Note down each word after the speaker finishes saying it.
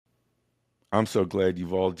I'm so glad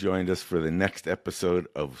you've all joined us for the next episode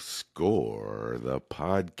of Score, the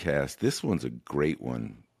podcast. This one's a great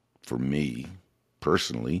one for me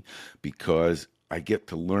personally because I get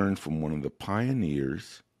to learn from one of the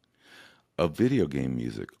pioneers of video game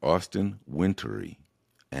music, Austin Wintory.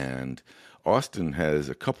 And Austin has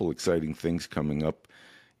a couple exciting things coming up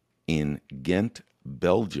in Ghent,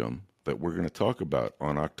 Belgium, that we're going to talk about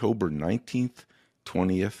on October 19th,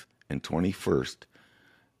 20th, and 21st.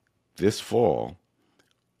 This fall,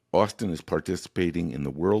 Austin is participating in the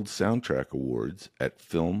World Soundtrack Awards at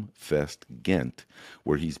Film Fest Ghent,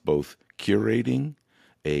 where he's both curating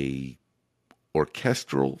a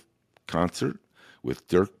orchestral concert with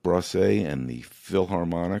Dirk Brosset and the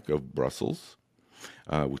Philharmonic of Brussels,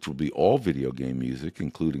 which will be all video game music,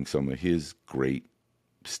 including some of his great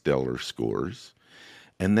stellar scores.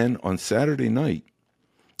 And then on Saturday night,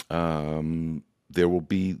 there will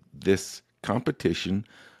be this competition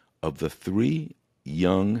of the three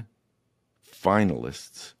young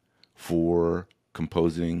finalists for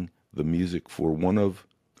composing the music for one of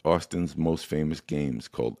Austin's most famous games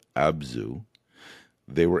called Abzu.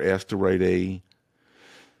 They were asked to write a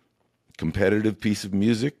competitive piece of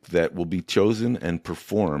music that will be chosen and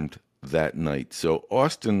performed that night. So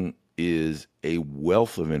Austin is a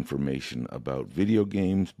wealth of information about video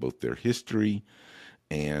games, both their history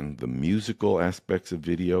and the musical aspects of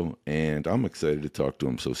video, and I'm excited to talk to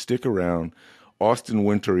him. So stick around. Austin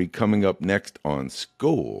Wintory coming up next on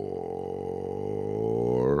Score,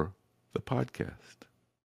 the podcast.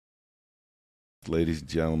 Ladies and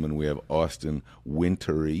gentlemen, we have Austin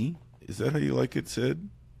Wintory. Is that how you like it said?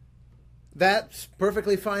 That's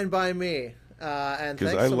perfectly fine by me. And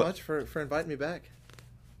thanks so much for inviting me back.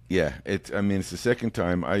 Yeah, it's the second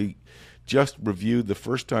time. I just reviewed the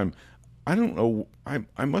first time. I don't know.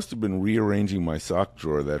 I must have been rearranging my sock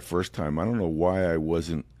drawer that first time. I don't know why I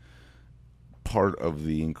wasn't part of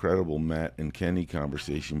the incredible Matt and Kenny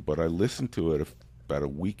conversation, but I listened to it about a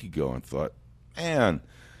week ago and thought, man,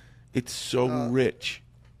 it's so rich.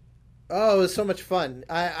 Oh, it was so much fun.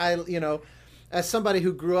 I as somebody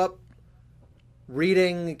who grew up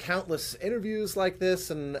reading countless interviews like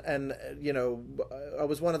this, and I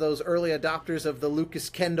was one of those early adopters of the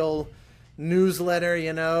Lucas Kendall newsletter,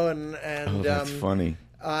 and Oh, that's funny.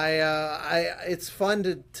 It's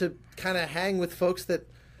fun to kind of hang with folks that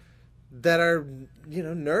are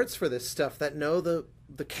nerds for this stuff, that know the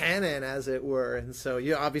canon, as it were. And so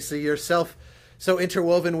you obviously yourself so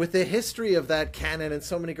interwoven with the history of that canon and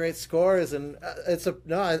so many great scores, and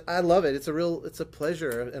I love it. It's a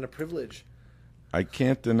pleasure and a privilege. I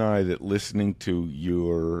can't deny that listening to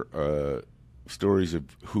your stories of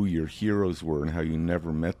who your heroes were and how you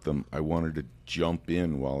never met them, I wanted to jump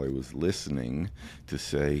in while I was listening to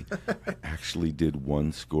say I actually did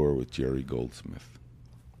one score with Jerry Goldsmith.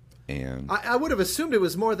 And I would have assumed it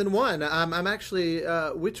was more than one. I'm actually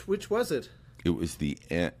which was it? It was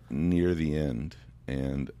near the end,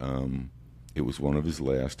 and it was one of his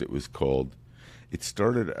last. It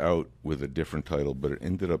started out with a different title, but it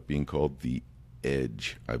ended up being called The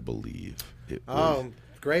Edge, I believe.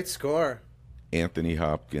 Great score. Anthony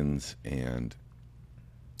Hopkins and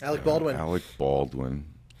Alec Baldwin.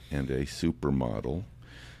 And a supermodel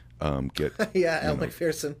Elle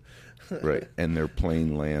McPherson. Right, and their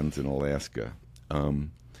plane lands in Alaska.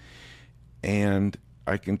 And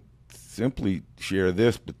I can simply share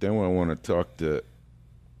this, but then I want to talk to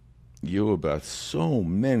you about so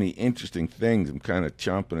many interesting things. I'm kind of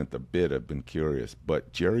chomping at the bit. I've been curious.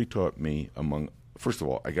 But Jerry taught me, first of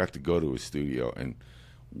all, I got to go to his studio and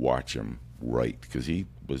watch him write, because he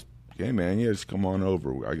was, hey man, just come on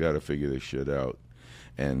over. I got to figure this shit out.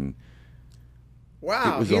 And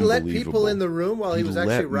wow, he let people in the room while he was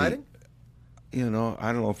actually writing? I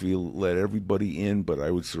don't know if he let everybody in, but I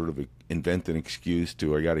would sort of invent an excuse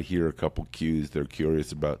to, I got to hear a couple cues. They're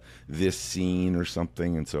curious about this scene or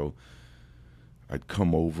something. And so I'd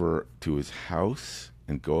come over to his house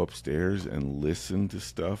and go upstairs and listen to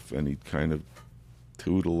stuff, and he'd kind of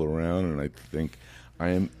tootle around, and I'd think, I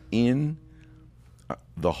am in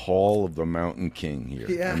the hall of the Mountain King here.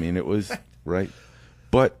 Yeah. It was, right?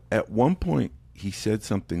 But at one point, he said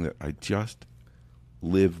something that I just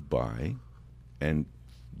live by and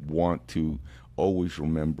want to always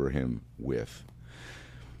remember him with.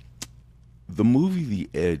 The movie The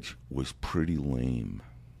Edge was pretty lame.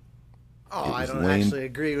 Oh, I don't actually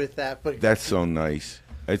agree with that, but that's so nice.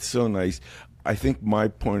 It's so nice. I think my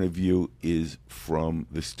point of view is from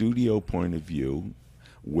the studio point of view,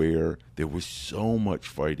 where there was so much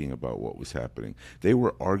fighting about what was happening. They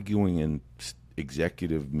were arguing in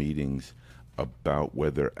executive meetings about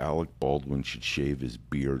whether Alec Baldwin should shave his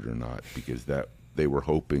beard or not, because that they were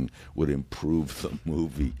hoping would improve the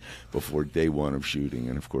movie before day one of shooting,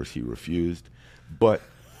 and of course he refused. But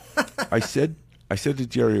I said to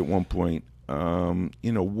Jerry at one point,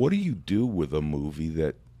 what do you do with a movie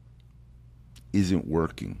that isn't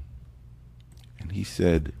working? And he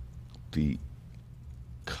said the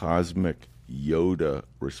cosmic Yoda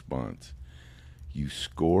response: you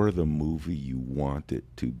score the movie you want it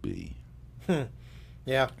to be.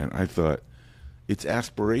 Yeah. And I thought, it's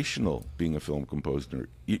aspirational being a film composer.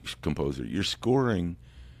 You're scoring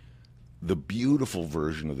the beautiful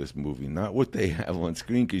version of this movie, not what they have on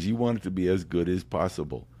screen, because you want it to be as good as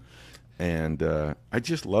possible. And I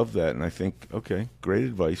just love that. And I think, okay, great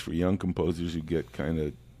advice for young composers who get kind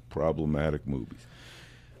of problematic movies.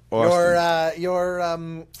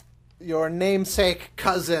 Austin. Your namesake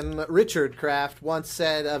cousin, Richard Kraft, once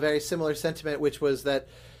said a very similar sentiment, which was that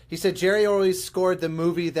he said Jerry always scored the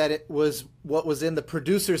movie that it was what was in the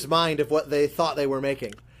producer's mind of what they thought they were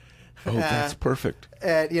making. Oh, that's perfect.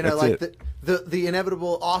 And, that's like it. the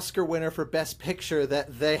inevitable Oscar winner for Best Picture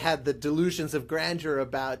that they had the delusions of grandeur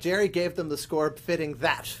about. Jerry gave them the score fitting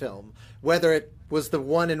that film, whether it was the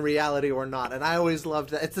one in reality or not. And I always loved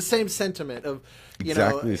that. It's the same sentiment of,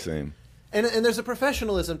 exactly the same. And there's a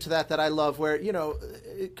professionalism to that I love, where,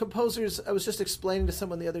 composers, I was just explaining to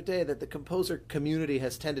someone the other day that the composer community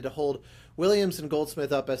has tended to hold Williams and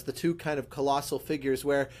Goldsmith up as the two kind of colossal figures,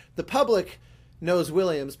 where the public knows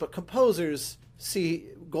Williams, but composers see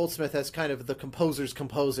Goldsmith as kind of the composer's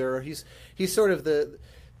composer, or he's sort of the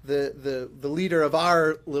leader of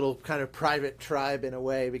our little kind of private tribe in a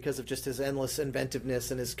way, because of just his endless inventiveness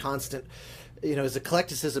and his constant, his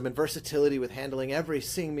eclecticism and versatility with handling every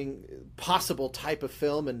seeming possible type of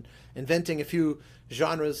film and inventing a few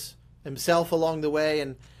genres himself along the way.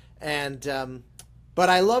 But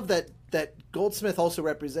I love that Goldsmith also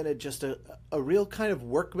represented just a real kind of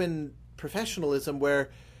workman professionalism,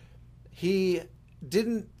 where he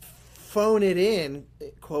didn't phone it in,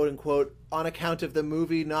 quote unquote, on account of the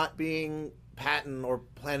movie not being Patton or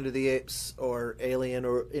Planet of the Apes or Alien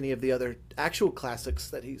or any of the other actual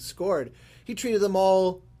classics that he scored. He treated them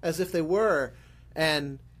all as if they were.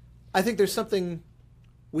 And I think there's something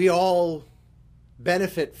we all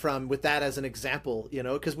benefit from with that as an example,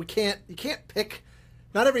 because you can't pick,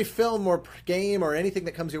 not every film or game or anything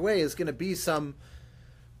that comes your way is going to be some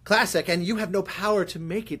classic, and you have no power to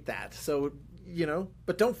make it that. So,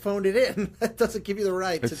 but don't phone it in. That doesn't give you the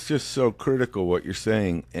right. It's just so critical what you're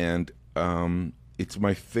saying. And it's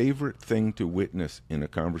my favorite thing to witness in a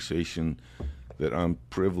conversation that I'm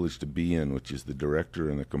privileged to be in, which is the director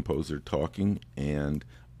and the composer talking, and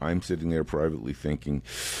I'm sitting there privately thinking,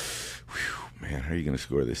 man, how are you going to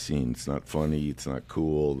score this scene? It's not funny. It's not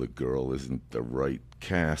cool. The girl isn't the right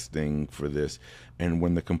casting for this. And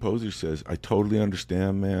when the composer says, I totally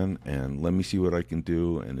understand, man, and let me see what I can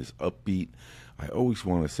do, and is upbeat, I always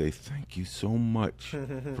want to say thank you so much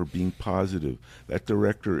for being positive. That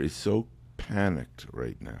director is so panicked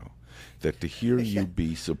right now that to hear you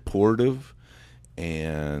be supportive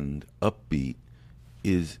and upbeat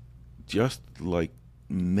is just like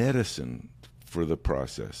medicine for the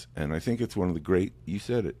process. And I think it's one of the great, you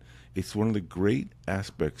said it, it's one of the great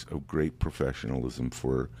aspects of great professionalism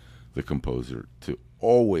for the composer to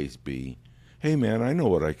always be, hey man, I know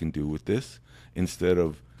what I can do with this, instead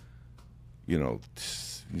of,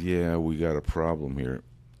 yeah, we got a problem here.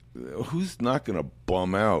 Who's not going to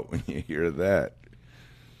bum out when you hear that?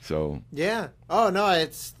 So yeah. Oh no,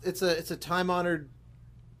 it's a time-honored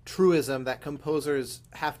truism that composers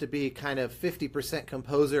have to be kind of 50%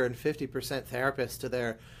 composer and 50% therapist to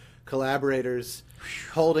their collaborators,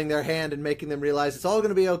 holding their hand and making them realize it's all going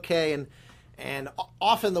to be okay. And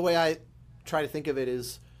often the way I try to think of it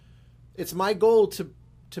is, it's my goal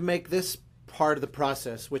to make this part of the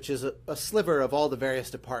process, which is a sliver of all the various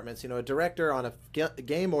departments. A director on a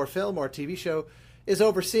game or film or TV show is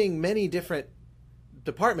overseeing many different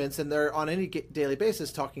departments, and they're on any daily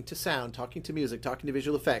basis talking to sound, talking to music, talking to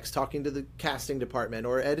visual effects, talking to the casting department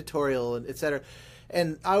or editorial, and etc.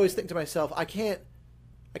 And I always think to myself, I can't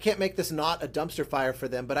make this not a dumpster fire for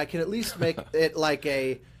them, but I can at least make it like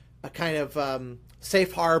a kind of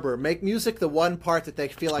safe harbor. Make music the one part that they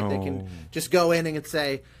feel like they can just go in and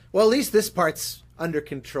say, well, at least this part's under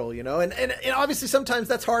control, And obviously sometimes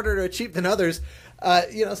that's harder to achieve than others.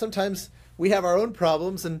 Sometimes we have our own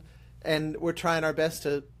problems, and we're trying our best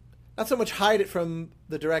to not so much hide it from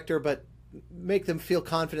the director, but make them feel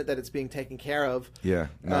confident that it's being taken care of. Yeah,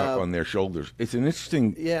 not on their shoulders. It's an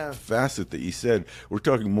interesting facet that you said. We're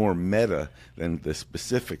talking more meta than the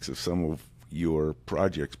specifics of some of your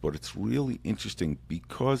projects, but it's really interesting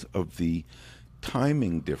because of the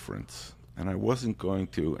timing difference and I wasn't going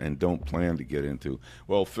to and don't plan to get into,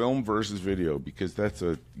 well, film versus video, because that's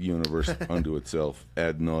a universe unto itself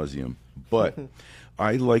ad nauseum. But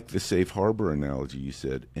I like the safe harbor analogy you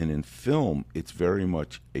said, and in film, it's very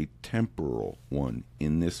much a temporal one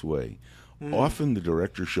in this way. Often the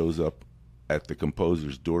director shows up at the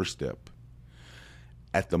composer's doorstep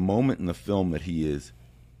at the moment in the film that he is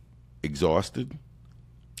exhausted,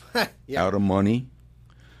 out of money,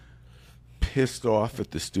 pissed off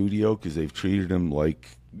at the studio because they've treated him like,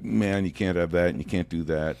 man, you can't have that and you can't do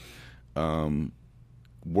that,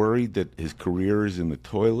 worried that his career is in the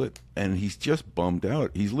toilet, and he's just bummed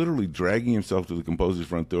out. He's literally dragging himself to the composer's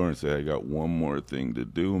front door and say, I got one more thing to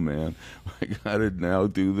do, man. I got to now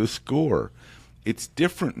do the score. It's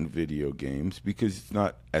different in video games because it's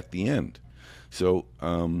not at the end. So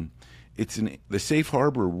the safe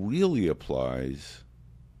harbor really applies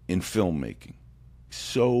in filmmaking,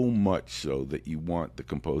 so much so that you want the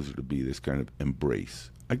composer to be this kind of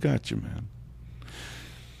embrace. I got you, man.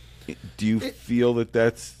 Do you feel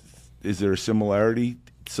is there a similarity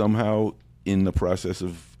somehow in the process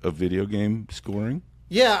of video game scoring?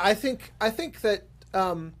 Yeah, I think that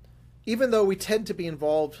even though we tend to be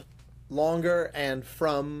involved longer and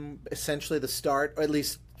from essentially the start, or at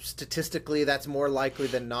least statistically that's more likely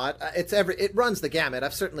than not, it runs the gamut.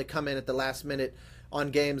 I've certainly come in at the last minute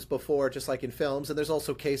on games before, just like in films, and there's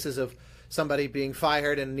also cases of somebody being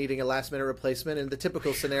fired and needing a last minute replacement, and the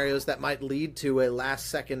typical scenarios that might lead to a last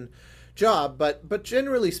second job. But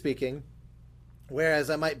generally speaking, whereas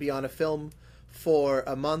I might be on a film for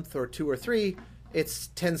a month or two or three, it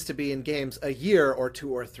tends to be in games a year or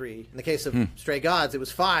two or three. In the case of Stray Gods, it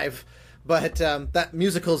was 5, but that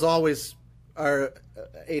musicals always are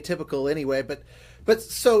atypical anyway. But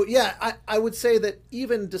so, yeah, I would say that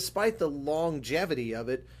even despite the longevity of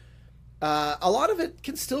it, a lot of it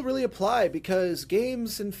can still really apply, because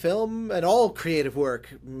games and film and all creative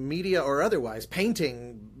work, media or otherwise,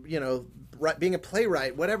 painting, being a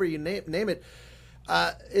playwright, whatever you name it,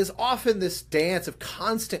 is often this dance of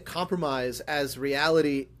constant compromise as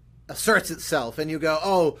reality asserts itself. And you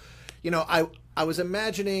go, I was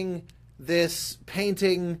imagining this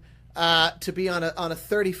painting to be on a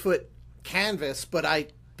 30-foot canvas, but I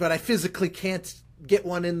physically can't get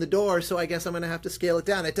one in the door, so I guess I'm going to have to scale it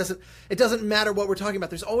down. It doesn't matter what we're talking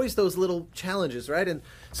about. There's always those little challenges, right? And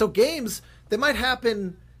so games, they might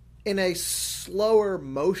happen in a slower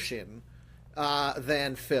motion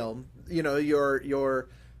than film. Your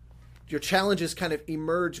challenges kind of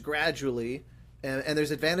emerge gradually, and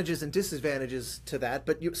there's advantages and disadvantages to that.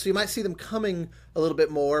 But you might see them coming a little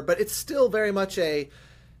bit more, but it's still very much a,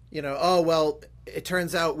 it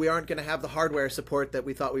turns out we aren't going to have the hardware support that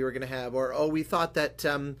we thought we were going to have, or we thought that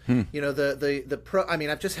I've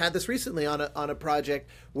just had this recently on a project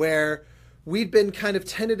where we'd been kind of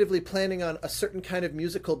tentatively planning on a certain kind of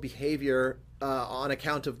musical behavior on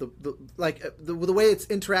account of the way it's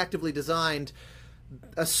interactively designed,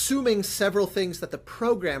 assuming several things that the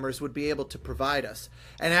programmers would be able to provide us.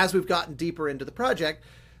 And as we've gotten deeper into the project,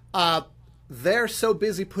 they're so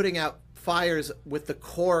busy putting out fires with the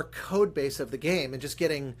core code base of the game and just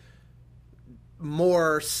getting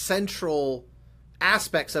more central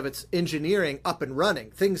aspects of its engineering up and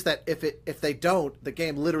running. Things that if they don't, the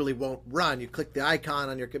game literally won't run. You click the icon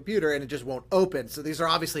on your computer and it just won't open. So these are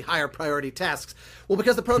obviously higher priority tasks. Well,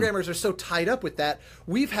 because the programmers are so tied up with that,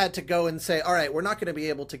 we've had to go and say, all right, we're not going to be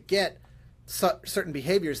able to get certain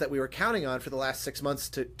behaviors that we were counting on for the last 6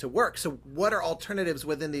 months to work. So what are alternatives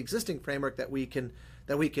within the existing framework that we can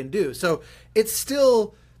do? So there's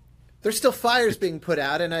still fires being put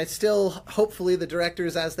out, and hopefully the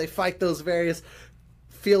directors, as they fight those various,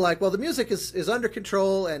 feel like, well, the music is under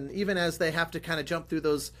control, and even as they have to kind of jump through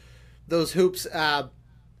those hoops,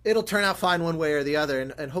 it'll turn out fine one way or the other,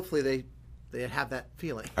 and hopefully they have that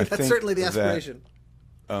feeling. That's certainly the aspiration.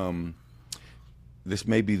 This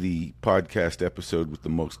may be the podcast episode with the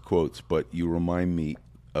most quotes, but you remind me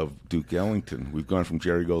of Duke Ellington. We've gone from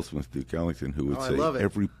Jerry Goldsmith to Duke Ellington, who would say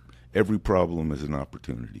every problem is an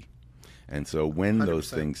opportunity. And so when 100%.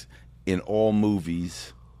 Those things in all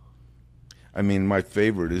movies, I mean, my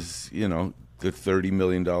favorite is, the $30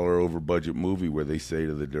 million over budget movie where they say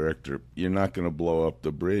to the director, you're not going to blow up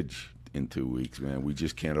the bridge in 2 weeks, man. We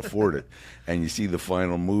just can't afford it. And you see the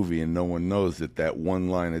final movie and no one knows that one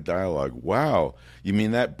line of dialogue, wow, you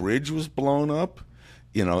mean that bridge was blown up?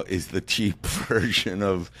 Is the cheap version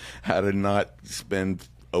of how to not spend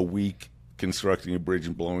a week constructing a bridge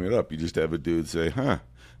and blowing it up. You just have a dude say, huh,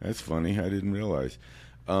 that's funny. I didn't realize.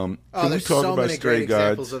 Can we talk so about many Stray great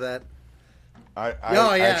Gods? Examples of that.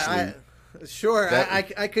 I Sure.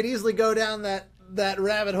 I could easily go down that that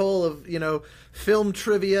rabbit hole of, film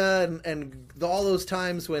trivia and all those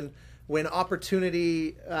times when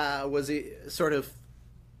opportunity was sort of,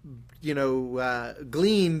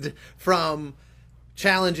 gleaned from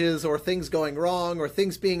challenges or things going wrong or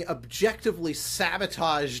things being objectively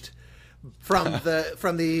sabotaged from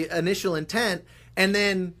the initial intent, and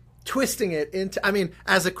then twisting it into,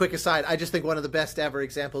 as a quick aside, I just think one of the best ever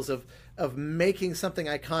examples of making something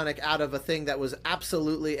iconic out of a thing that was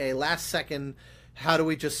absolutely a last second, how do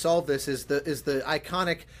we just solve this, is the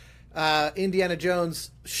iconic Indiana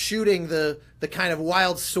Jones shooting the kind of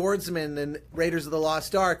wild swordsman in Raiders of the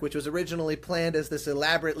Lost Ark, which was originally planned as this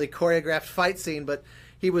elaborately choreographed fight scene, but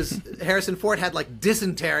Harrison Ford had like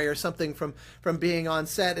dysentery or something from being on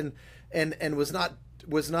set and was not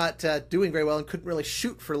doing very well and couldn't really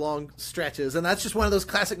shoot for long stretches. And that's just one of those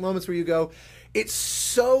classic moments where you go, it's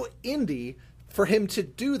so indie for him to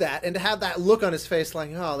do that and to have that look on his face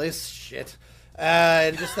like, oh, this shit.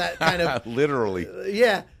 And just that kind of literally.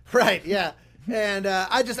 Yeah, right. Yeah. And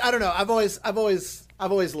I don't know. I've always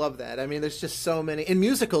loved that. There's just so many, in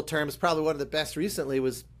musical terms, probably one of the best recently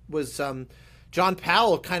was John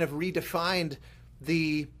Powell kind of redefined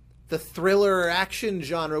the thriller action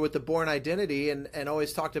genre with the Bourne Identity, and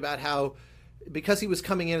always talked about how, because he was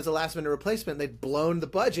coming in as a last minute replacement, they'd blown the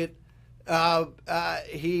budget.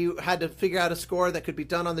 He had to figure out a score that could be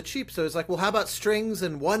done on the cheap. So it's like, well, how about strings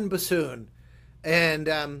and one bassoon? And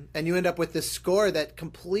you end up with this score that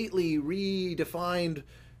completely redefined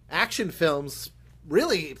action films,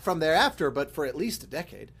 really from thereafter, but for at least a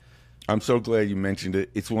decade. I'm so glad you mentioned it.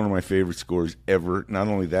 It's one of my favorite scores ever. Not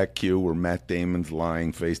only that cue where Matt Damon's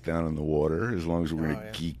lying face down in the water, as long as we're going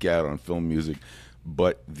to geek out on film music,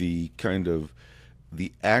 but the kind of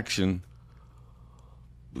the action.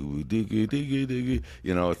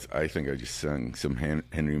 It's, I think I just sang some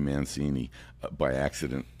Henry Mancini by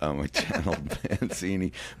accident. I channeled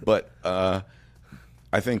Mancini, but I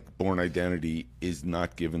think Bourne Identity is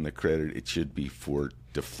not given the credit it should be for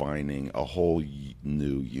defining a whole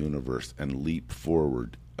new universe and leap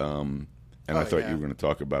forward. I thought you were going to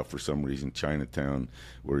talk about, for some reason, Chinatown,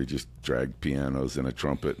 where he just dragged pianos and a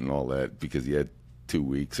trumpet and all that because he had 2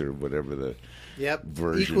 weeks or whatever the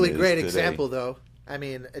version equally is great today. Example, though. To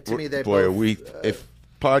me, they boy, both, are we if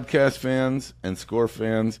podcast fans and score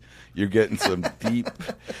fans, you're getting some deep.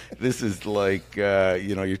 This is like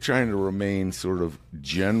you're trying to remain sort of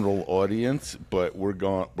general audience, but we're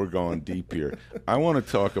going deep here. I want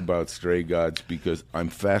to talk about Stray Gods because I'm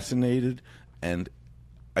fascinated and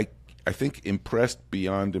I think impressed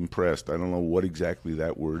beyond impressed. I don't know what exactly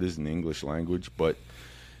that word is in the English language, but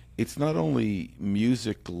it's not only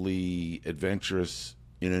musically adventurous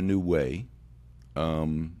in a new way.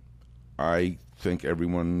 I think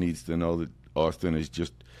everyone needs to know that Austin is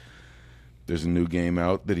there's a new game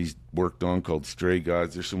out that he's worked on called Stray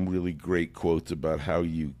Gods. There's some really great quotes about how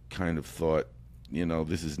you kind of thought,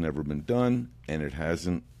 this has never been done, and it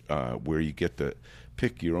hasn't, where you get to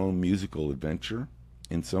pick your own musical adventure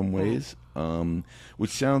in some ways,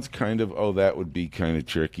 which sounds kind of, that would be kind of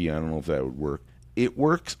tricky. I don't know if that would work. It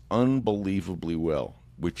works unbelievably well,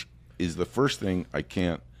 which is the first thing I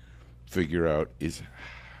can't figure out is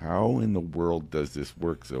how in the world does this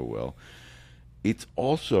work so well. It's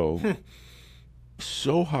also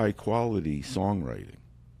so high quality songwriting,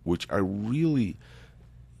 which I really,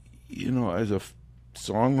 as a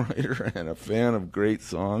songwriter and a fan of great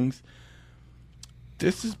songs,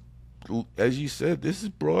 this is, as you said, this is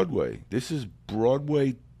Broadway. This is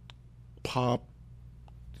Broadway pop,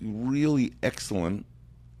 really excellent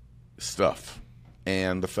stuff.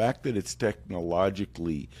 And the fact that it's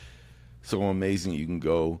technologically so amazing, you can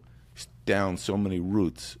go down so many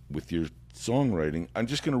routes with your songwriting. I'm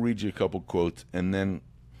just going to read you a couple quotes and then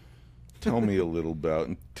tell me a little about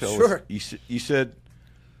and tell us. You said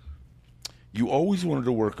you always wanted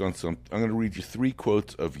to work on something. I'm going to read you 3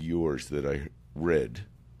 quotes of yours that I read,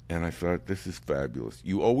 and I thought this is fabulous.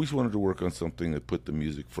 You always wanted to work on something that put the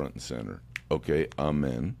music front and center. Okay,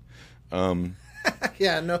 amen. I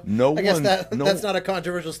guess that's not a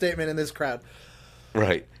controversial statement in this crowd.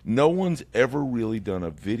 Right. No one's ever really done a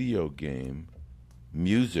video game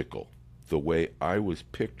musical the way I was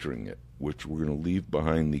picturing it, which we're going to leave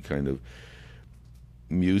behind the kind of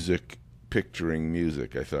picturing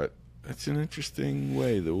music. I thought, that's an interesting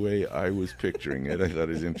way. The way I was picturing it, I thought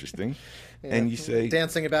is interesting. Yeah, and you say...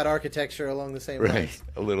 dancing about architecture along the same lines. Right,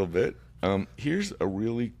 a little bit. Here's a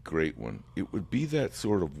really great one. It would be that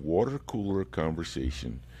sort of water cooler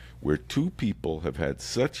conversation where 2 people have had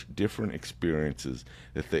such different experiences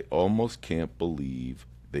that they almost can't believe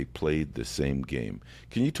they played the same game.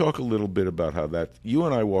 Can you talk a little bit about how that... You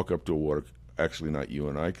and I walk up to a water... Actually, not you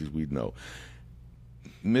and I, because we'd know.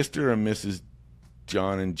 Mr. and Mrs.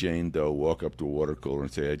 John and Jane Doe walk up to a water cooler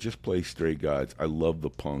and say, I just play Stray Gods. I love the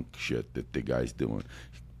punk shit that the guy's doing.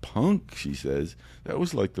 Punk, she says. That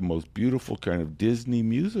was like the most beautiful kind of Disney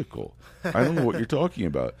musical. I don't know what you're talking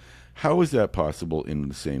about. How is that possible in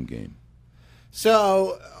the same game?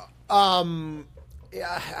 So,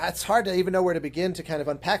 yeah, it's hard to even know where to begin to kind of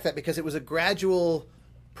unpack that, because it was a gradual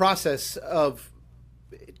process of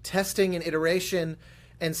testing and iteration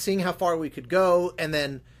and seeing how far we could go, and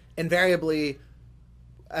then invariably,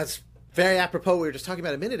 as very apropos we were just talking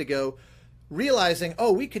about a minute ago, realizing,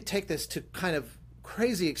 oh, we could take this to kind of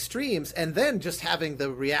crazy extremes, and then just having the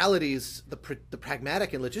realities, the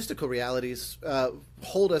pragmatic and logistical realities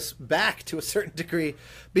hold us back to a certain degree,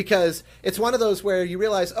 because it's one of those where you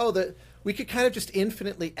realize, oh, that we could kind of just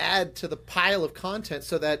infinitely add to the pile of content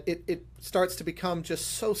so that it starts to become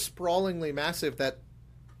just so sprawlingly massive that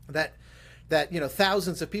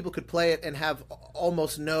thousands of people could play it and have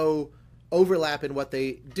almost no overlap in what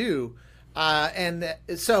they do. And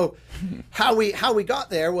so how we got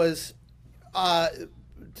there was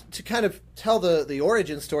to kind of tell the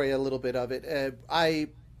origin story a little bit of it. I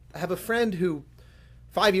have a friend who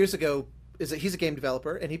 5 years ago he's a game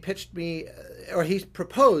developer, and he pitched me, or he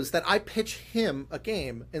proposed that I pitch him a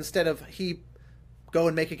game instead of he go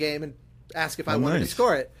and make a game and ask if I wanted to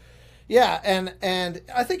score it. Yeah, and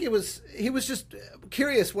I think he was just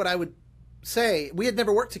curious what I would say. We had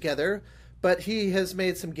never worked together, but he has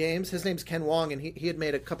made some games. His name's Ken Wong, and he had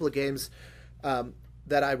made a couple of games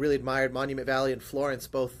that I really admired, Monument Valley and Florence,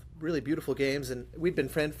 both really beautiful games. And we'd been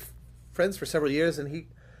friends for several years, and he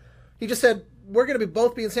just said, we're going to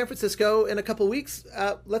both be in San Francisco in a couple of weeks.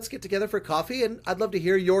 Let's get together for coffee, and I'd love to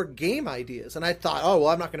hear your game ideas. And I thought, oh, well,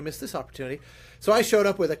 I'm not going to miss this opportunity. So I showed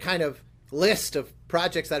up with a kind of list of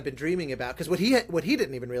projects that I'd been dreaming about, because what he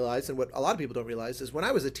didn't even realize, and what a lot of people don't realize, is when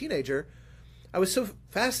I was a teenager, I was so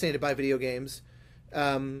fascinated by video games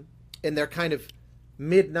in their kind of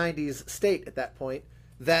mid-90s state at that point,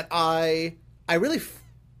 that I really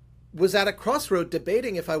was at a crossroad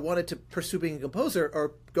debating if I wanted to pursue being a composer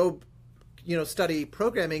or go study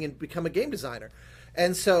programming and become a game designer.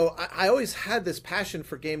 And so I always had this passion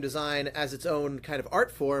for game design as its own kind of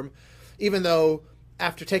art form, even though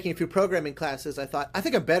after taking a few programming classes, I thought, I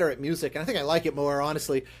think I'm better at music, and I think I like it more,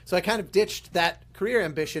 honestly. So I kind of ditched that career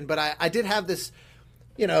ambition, but I did have this,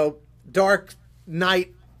 dark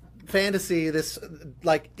night fantasy, this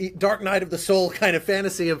like dark night of the soul kind of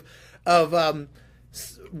fantasy of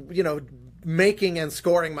making and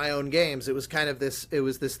scoring my own games. It was kind of this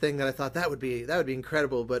thing that I thought that would be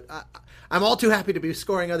incredible, but I'm all too happy to be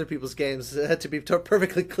scoring other people's games, to be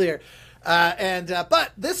perfectly clear.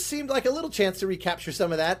 But this seemed like a little chance to recapture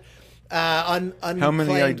some of that. How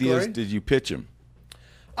many ideas did you pitch him?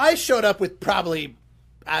 I showed up with probably,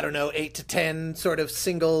 8 to 10 sort of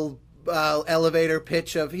single elevator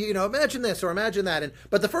pitch of, imagine this or imagine that.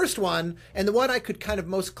 But the first one, and the one I could kind of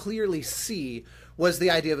most clearly see, was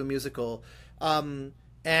the idea of a musical.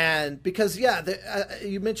 And because,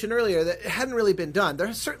 you mentioned earlier that it hadn't really been done. There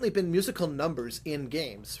has certainly been musical numbers in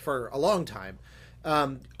games for a long time.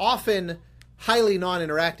 Often highly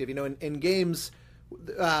non-interactive. In games,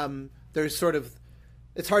 there's sort of,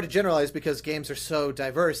 it's hard to generalize because games are so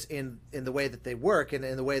diverse in the way that they work and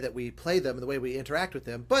in the way that we play them and the way we interact with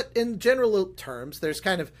them. But in general terms, there's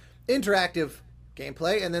kind of interactive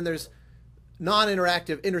gameplay, and then there's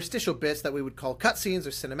non-interactive interstitial bits that we would call cutscenes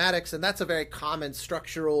or cinematics, and that's a very common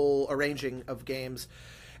structural arranging of games.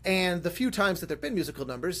 And the few times that there have been musical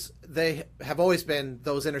numbers, they have always been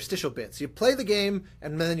those interstitial bits. You play the game,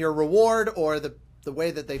 and then your reward, or the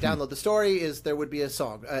way that they download the story, is there would be a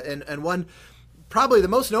song. And one, probably the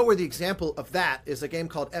most noteworthy example of that, is a game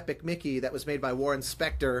called Epic Mickey that was made by Warren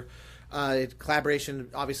Spector,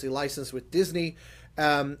 collaboration, obviously licensed with Disney.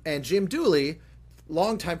 And Jim Dooley,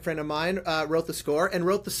 longtime friend of mine, wrote the score and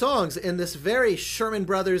wrote the songs in this very Sherman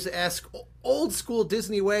Brothers-esque, old-school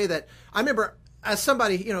Disney way that I remember. As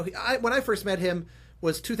somebody, when I first met him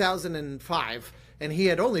was 2005, and he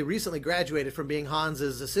had only recently graduated from being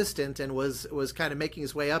Hans's assistant and was kind of making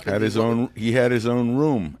his way up. He had his own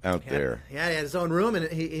room out there. Yeah, he had his own room,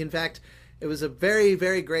 and he, in fact, it was a very,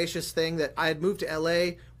 very gracious thing that I had moved to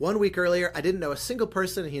L.A. 1 week earlier. I didn't know a single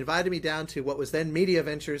person, and he invited me down to what was then Media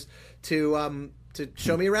Ventures to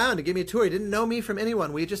show me around, to give me a tour. He didn't know me from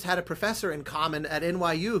anyone. We just had a professor in common at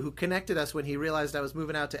NYU who connected us when he realized I was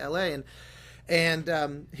moving out to L.A.,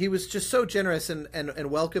 and he was just so generous and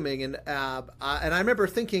welcoming. And I remember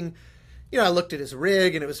thinking, I looked at his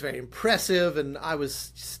rig, and it was very impressive, and I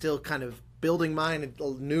was still kind of building mine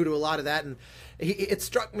and new to a lot of that. And it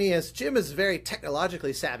struck me as Jim is very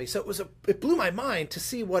technologically savvy. So it blew my mind to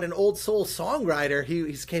see what an old soul songwriter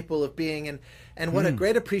he's capable of being, and what a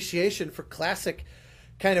great appreciation for classic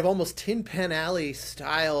kind of almost Tin Pan Alley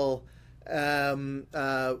style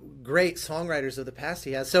great songwriters of the past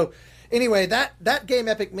he has. So anyway, that game,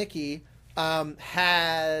 Epic Mickey,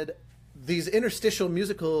 had these interstitial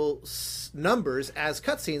musical numbers as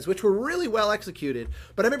cutscenes, which were really well executed.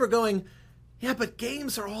 But I remember going, yeah, but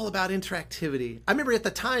games are all about interactivity. I remember at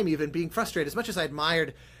the time even being frustrated, as much as I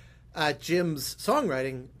admired Jim's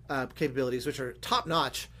songwriting capabilities, which are top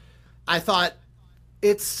notch. I thought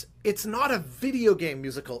it's not a video game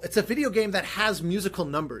musical. It's a video game that has musical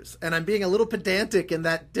numbers. And I'm being a little pedantic in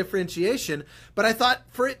that differentiation. But I thought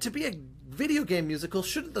for it to be a video game musical,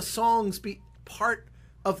 shouldn't the songs be part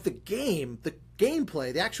of the game, the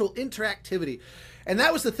gameplay, the actual interactivity? And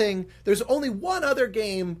that was the thing. There's only one other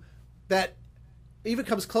game that even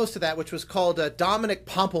comes close to that, which was called Dominic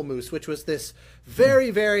Pamplemousse, which was this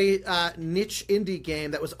very, very niche indie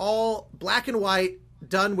game that was all black and white,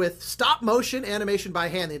 done with stop motion animation by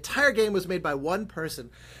hand. The entire game was made by one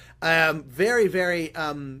person. Very, very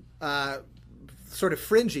sort of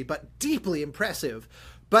fringy, but deeply impressive.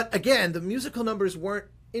 But again, the musical numbers weren't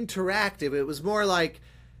interactive. It was more like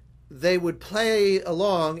they would play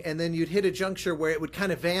along, and then you'd hit a juncture where it would kind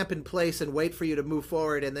of vamp in place and wait for you to move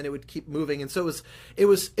forward, and then it would keep moving. And so it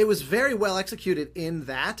was very well executed in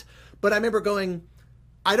that. But I remember going,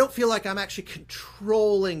 I don't feel like I'm actually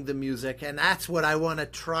controlling the music, and that's what I want to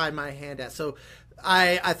try my hand at. So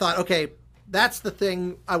I thought, okay, that's the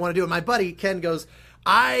thing I want to do. And my buddy Ken goes,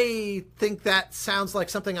 I think that sounds like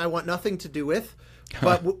something I want nothing to do with.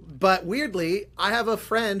 But weirdly, I have a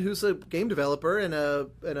friend who's a game developer and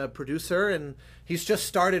a producer, and he's just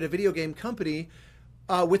started a video game company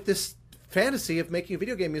with this fantasy of making a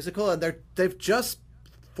video game musical, and they've just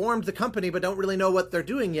formed the company but don't really know what they're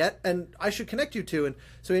doing yet, and I should connect you to. And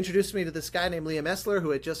so he introduced me to this guy named Liam Essler,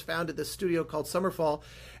 who had just founded this studio called Summerfall,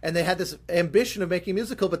 and they had this ambition of making a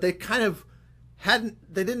musical, but they kind of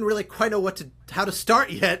they didn't really quite know how to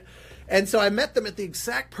start yet. And so I met them at the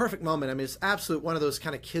exact perfect moment. I mean, it's absolute one of those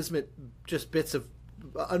kind of kismet, just bits of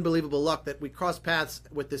unbelievable luck that we crossed paths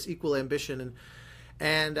with this equal ambition.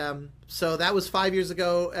 And so that was 5 years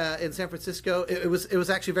ago in San Francisco. It was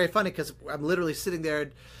actually very funny because I'm literally sitting there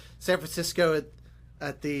in San Francisco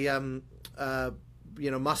at the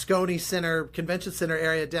Moscone Center, Convention Center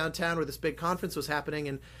area downtown where this big conference was happening.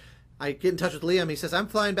 And I get in touch with Liam. He says, I'm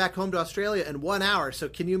flying back home to Australia in 1 hour, so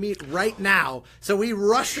can you meet right now? So we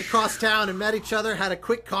rushed across town and met each other, had a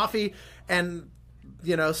quick coffee, and,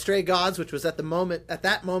 Stray Gods, which was at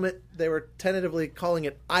that moment, they were tentatively calling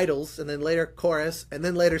it Idols, and then later Chorus, and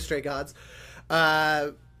then later Stray Gods,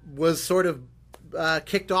 was sort of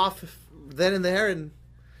kicked off then and there, and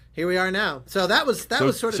here we are now. So that was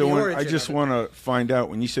sort of the origin. I just want to find out,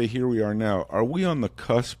 when you say here we are now, are we on the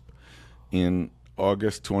cusp in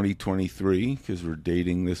August 2023, because we're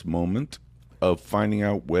dating this moment, of finding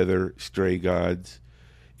out whether Stray Gods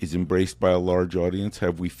is embraced by a large audience?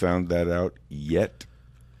 Have we found that out yet?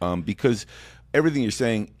 Because everything you're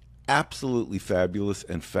saying, absolutely fabulous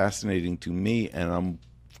and fascinating to me, and I'm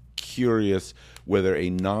curious whether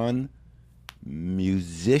a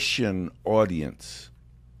non-musician audience,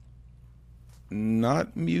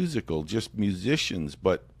 not musical, just musicians,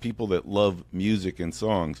 but people that love music and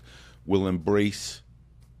songs, will embrace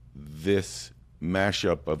this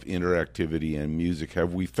mashup of interactivity and music.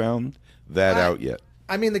 Have we found that out yet?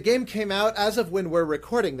 I mean, the game came out, as of when we're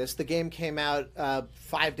recording this, the game came out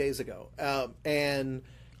 5 days ago. And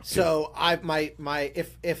so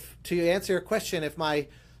if to answer your question, if my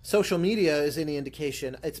social media is any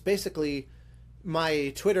indication, it's basically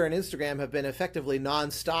my Twitter and Instagram have been effectively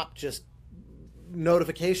nonstop, just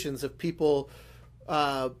notifications of people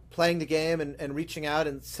playing the game and reaching out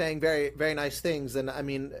and saying very, very nice things. And I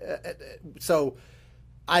mean, so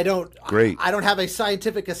I don't have a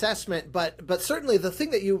scientific assessment, but certainly the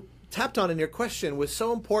thing that you tapped on in your question was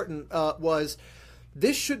so important, was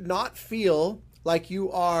this should not feel like you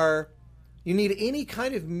need any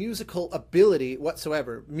kind of musical ability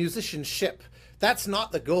whatsoever, musicianship. That's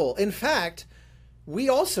not the goal. In fact, we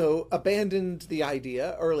also abandoned the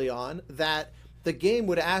idea early on that the game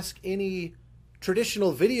would ask any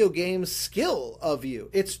traditional video game skill of you.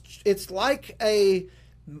 It's like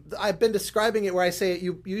I've been describing it where I say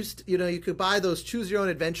you could buy those choose your own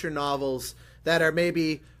adventure novels that are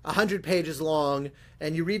maybe 100 pages long,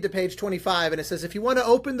 and you read to page 25 and it says, if you want to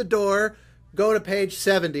open the door, go to page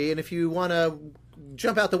 70, and if you want to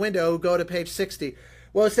jump out the window, go to page 60.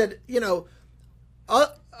 Well, it said,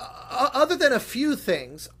 other than a few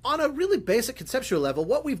things, on a really basic conceptual level,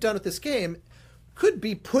 what we've done with this game could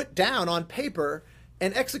be put down on paper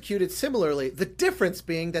and executed similarly. The difference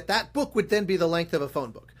being that that book would then be the length of a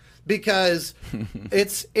phone book, because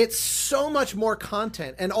it's so much more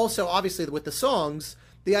content. And also, obviously, with the songs,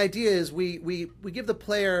 the idea is we give the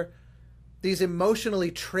player these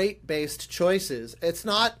emotionally trait-based choices. It's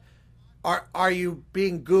not, are you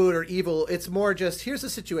being good or evil? It's more just, here's the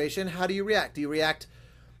situation. How do you react? Do you react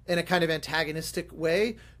in a kind of antagonistic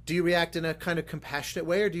way? Do you react in a kind of compassionate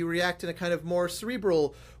way? Or do you react in a kind of more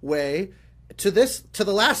cerebral way to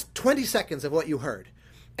the last 20 seconds of what you heard?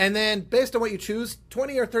 And then based on what you choose,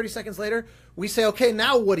 20 or 30 seconds later, we say, okay,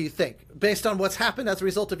 now what do you think? Based on what's happened as a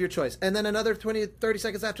result of your choice. And then another 20, 30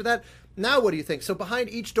 seconds after that, now what do you think? So behind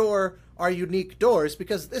each door are unique doors,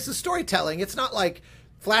 because this is storytelling. It's not like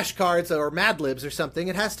flashcards or Mad Libs or something.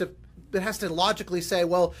 It has to logically say,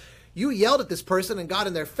 well, you yelled at this person and got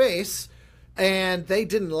in their face, and they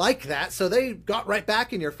didn't like that, so they got right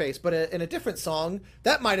back in your face. But in a different song,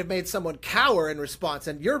 that might have made someone cower in response,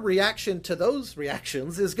 and your reaction to those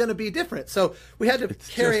reactions is going to be different. So we had to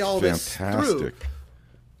carry all this through.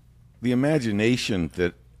 The imagination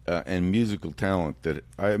that and musical talent that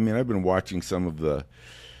I've been watching some of the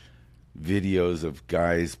videos of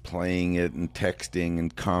guys playing it and texting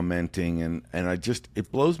and commenting, and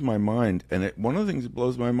it blows my mind. And one of the things that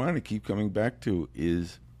blows my mind I keep coming back to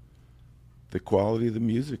is the quality of the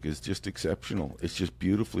music is just exceptional. It's just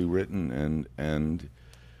beautifully written and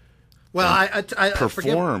I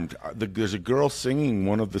performed. There's a girl singing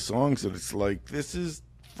one of the songs that it's like, this is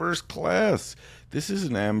first class. This is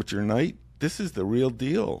an amateur night. This is the real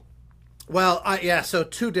deal. Well, so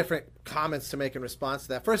two different comments to make in response to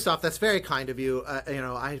that. First off, that's very kind of you.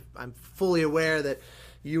 I'm fully aware that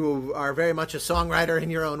you are very much a songwriter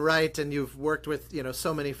in your own right, and you've worked with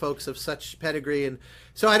so many folks of such pedigree, and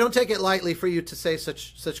so I don't take it lightly for you to say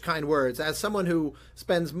such kind words. As someone who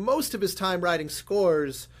spends most of his time writing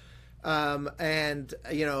scores, and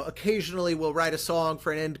occasionally will write a song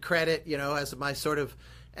for an end credit, as my sort of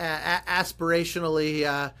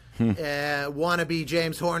aspirationally wannabe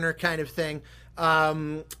James Horner kind of thing.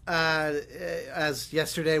 As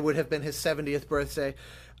yesterday would have been his 70th birthday.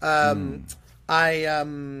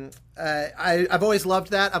 I've always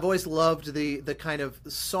loved that. I've always loved the kind of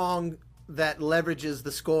song that leverages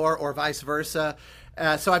the score, or vice versa.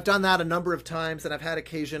 So I've done that a number of times, and I've had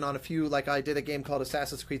occasion on a few, like I did a game called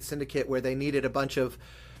Assassin's Creed Syndicate, where they needed a bunch of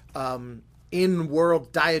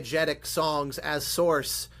in-world diegetic songs as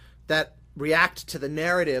source that react to the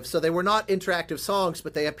narrative. So they were not interactive songs,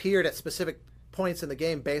 but they appeared at specific points in the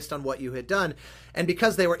game based on what you had done. And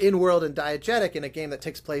because they were in-world and diegetic in a game that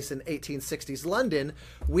takes place in 1860s London,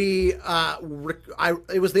 it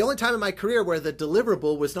was the only time in my career where the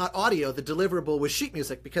deliverable was not audio. The deliverable was sheet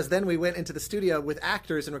music, because then we went into the studio with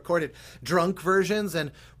actors and recorded drunk versions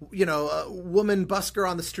and, a woman busker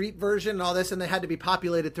on the street version and all this, and they had to be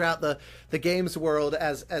populated throughout the game's world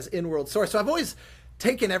as in-world source. So I've always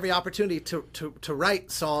taken every opportunity to write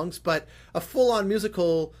songs, but a full-on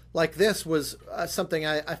musical like this was something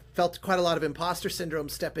I felt quite a lot of imposter syndrome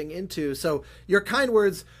stepping into. So your kind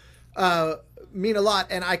words mean a lot,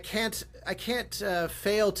 and I can't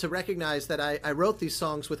fail to recognize that I wrote these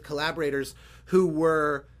songs with collaborators who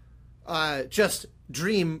were just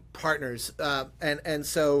dream partners, and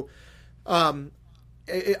so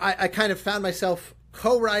I kind of found myself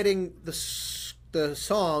co-writing the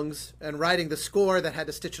songs and writing the score that had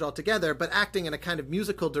to stitch it all together, but acting in a kind of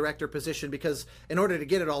musical director position, because in order to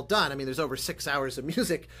get it all done, there's over 6 hours of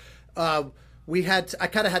music. I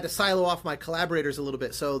kind of had to silo off my collaborators a little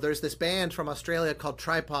bit. So there's this band from Australia called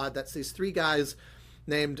Tripod. That's these three guys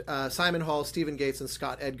named Simon Hall, Stephen Gates, and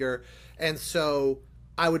Scott Edgar. And so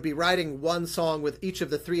I would be writing one song with each of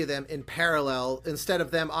the three of them in parallel, instead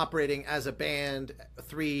of them operating as a band,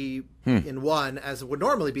 three in one, as would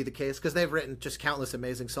normally be the case, because they've written just countless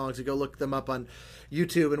amazing songs. You go look them up on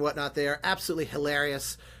YouTube and whatnot. They are absolutely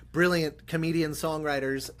hilarious, brilliant comedian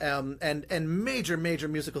songwriters, and major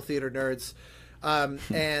musical theater nerds.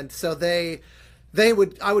 And so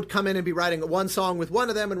I would come in and be writing one song with one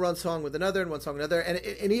of them, and one song with another, and one song with another.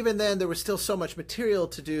 And even then, there was still so much material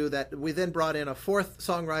to do that we then brought in a fourth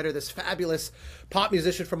songwriter, this fabulous pop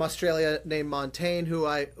musician from Australia named Montaigne, who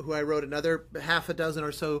I wrote another half a dozen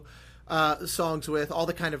or so songs with. All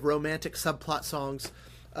the kind of romantic subplot songs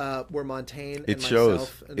were Montaigne and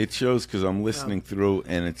myself. It shows, because I'm listening through,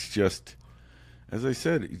 and it's just, as I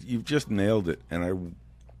said, you've just nailed it. And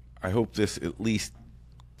I hope this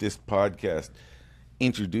podcast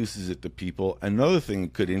introduces it to people. Another thing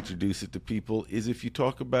that could introduce it to people is if you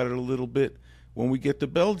talk about it a little bit when we get to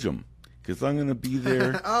Belgium, because I'm going to be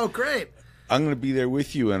there. Oh, great. I'm going to be there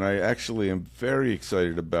with you, and I actually am very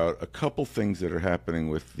excited about a couple things that are happening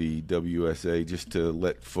with the WSA. Just to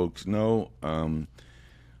let folks know,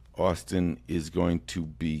 Austin is going to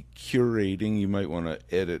be curating. You might want to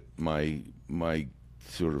edit my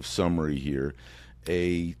sort of summary here.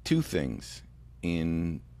 Two things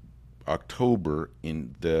in October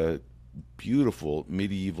in the beautiful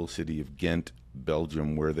medieval city of Ghent,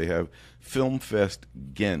 Belgium, where they have Filmfest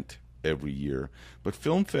Ghent every year. But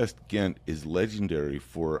Filmfest Ghent is legendary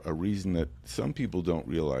for a reason that some people don't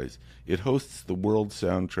realize. It hosts the World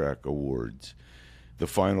Soundtrack Awards, the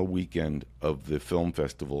final weekend of the film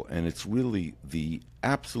festival, and it's really the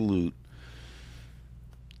absolute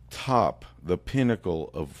top, the pinnacle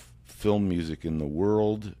of film music in the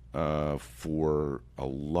world for a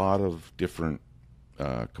lot of different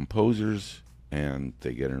composers, and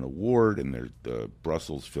they get an award, and the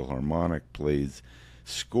Brussels Philharmonic plays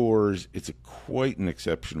scores. It's quite an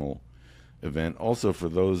exceptional event. Also, for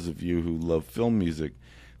those of you who love film music,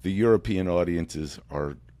 the European audiences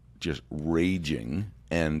are just raging,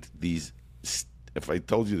 and if I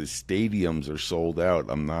told you the stadiums are sold out,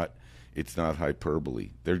 it's not hyperbole.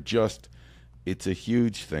 It's a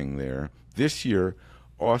huge thing there. This year,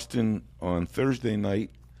 Austin, on Thursday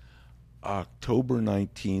night, October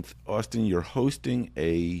 19th, Austin, you're hosting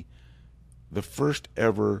the first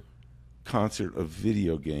ever concert of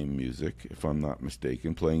video game music, if I'm not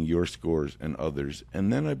mistaken, playing your scores and others.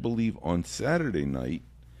 And then I believe on Saturday night,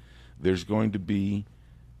 there's going to be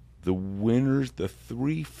the winners, the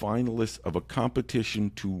 3 finalists of a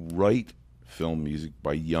competition to write film music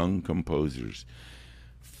by young composers.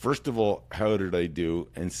 First of all, how did I do?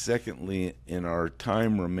 And secondly, in our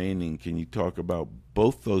time remaining, can you talk about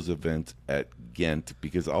both those events at Ghent?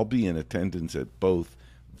 Because I'll be in attendance at both.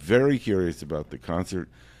 Very curious about the concert.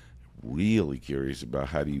 Really curious about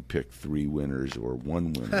how do you pick 3 winners or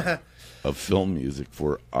 1 winner of film music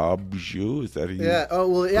for Abzu? Is that how you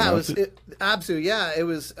Abzu. Yeah, it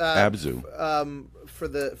was Abzu.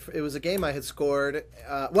 It was a game I had scored.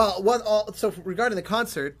 So regarding the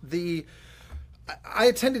concert, I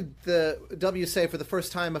attended the WSA for the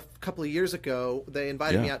first time a couple of years ago. They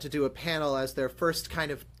invited me out to do a panel as their first kind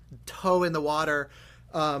of toe in the water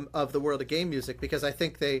of the world of game music, because I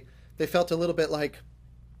think they felt a little bit like,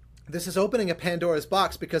 this is opening a Pandora's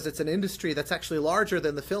box, because it's an industry that's actually larger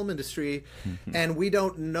than the film industry, and we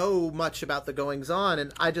don't know much about the goings on.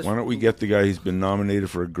 And why don't we get the guy who's been nominated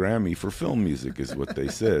for a Grammy for film music, is what they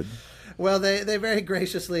said. Well, they very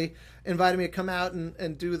graciously invited me to come out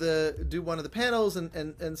and do one of the panels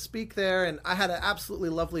and speak there, and I had an absolutely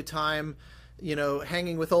lovely time,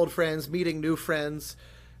 hanging with old friends, meeting new friends,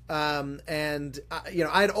 and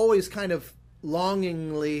I'd always kind of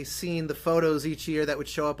longingly seen the photos each year that would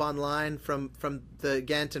show up online from the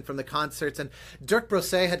Ghent and from the concerts. And Dirk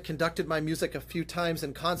Brosset had conducted my music a few times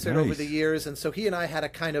in concert over the years, and so he and I had a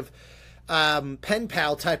kind of pen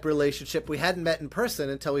pal type relationship. We hadn't met in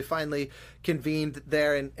person until we finally convened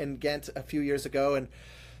there in Ghent a few years ago, and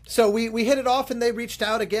so we hit it off, and they reached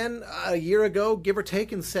out again a year ago, give or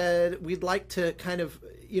take, and said we'd like to kind of,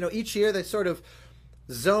 each year they sort of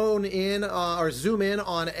zone in or zoom in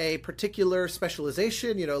on a particular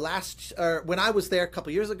specialization. When I was there a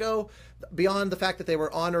couple years ago, beyond the fact that they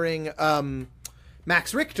were honoring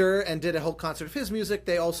Max Richter and did a whole concert of his music,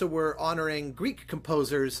 they also were honoring Greek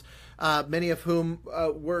composers, many of whom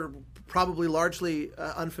were probably largely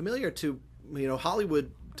unfamiliar to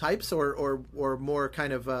Hollywood types or more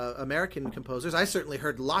kind of American composers. I certainly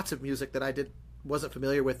heard lots of music that I wasn't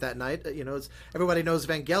familiar with that night. Everybody knows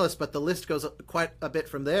Vangelis, but the list goes quite a bit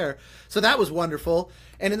from there. So that was wonderful.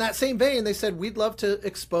 And in that same vein, they said, we'd love to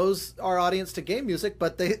expose our audience to game music,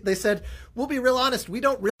 but they said, we'll be real honest, we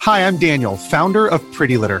don't really... Hi, I'm Daniel, founder of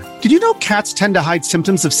Pretty Litter. Did you know cats tend to hide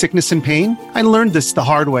symptoms of sickness and pain? I learned this the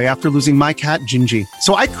hard way after losing my cat, Gingy.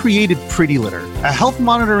 So I created Pretty Litter, a health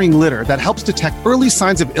monitoring litter that helps detect early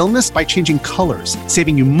signs of illness by changing colors,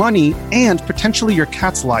 saving you money and potentially your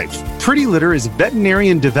cat's life. Pretty Litter is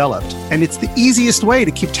veterinarian developed, and it's the easiest way to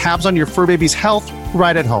keep tabs on your fur baby's health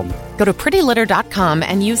right at home. Go to prettylitter.com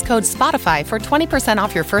and use code SPOTIFY for 20%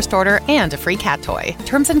 off your first order and a free cat toy.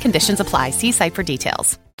 Terms and conditions apply. See site for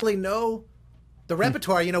details. Know the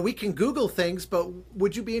repertoire. We can Google things, but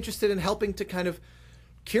would you be interested in helping to kind of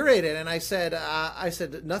curate it? And I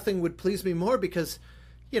said nothing would please me more, because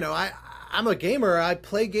I'm a gamer. I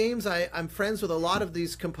play games. I'm friends with a lot of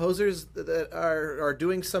these composers that are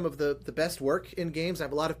doing some of the best work in games. I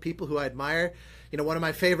have a lot of people who I admire. One of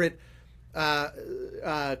my favorite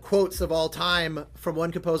quotes of all time from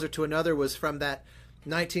one composer to another was from that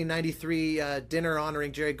 1993 dinner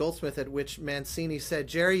honoring Jerry Goldsmith, at which Mancini said,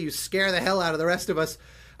 "Jerry, you scare the hell out of the rest of us."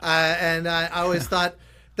 And I always thought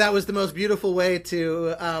that was the most beautiful way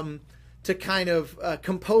to kind of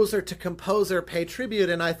composer to composer pay tribute.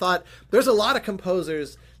 And I thought there's a lot of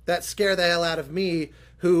composers that scare the hell out of me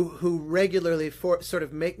who regularly sort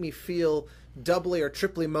of make me feel doubly or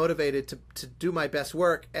triply motivated to do my best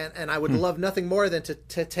work. And I would love nothing more than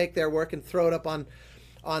to take their work and throw it up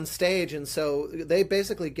on stage. And so they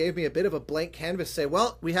basically gave me a bit of a blank canvas, say,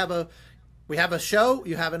 well, we have a show,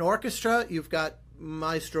 you have an orchestra, you've got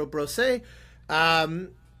Maestro Brosset,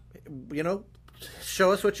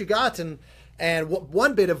 show us what you got. And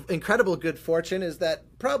one bit of incredible good fortune is that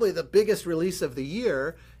probably the biggest release of the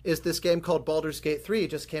year is this game called Baldur's Gate 3.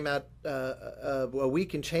 It just came out a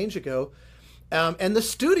week and change ago. And the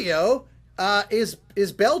studio is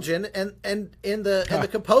Belgian, and the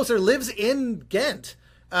composer lives in Ghent.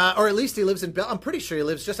 Or at least he lives in I'm pretty sure he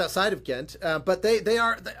lives just outside of Ghent. But they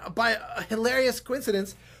are, by a hilarious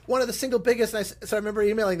coincidence, one of the single biggest. So I remember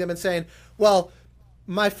emailing them and saying, well,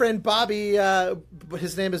 my friend Bobby,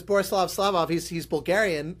 his name is Borislav Slavov. He's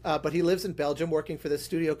Bulgarian, but he lives in Belgium working for this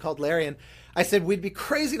studio called Larian. I said, we'd be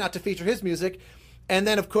crazy not to feature his music. And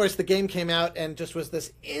then, of course, the game came out and just was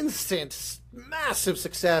this instant, massive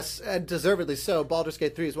success, and deservedly so. Baldur's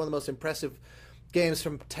Gate 3 is one of the most impressive games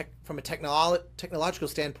from a technological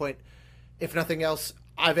standpoint, if nothing else,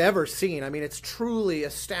 I've ever seen. I mean, it's truly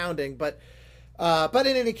astounding. But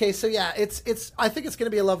in any case, so yeah, it's. I think it's going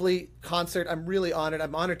to be a lovely concert. I'm really honored.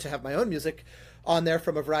 I'm honored to have my own music on there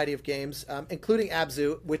from a variety of games, including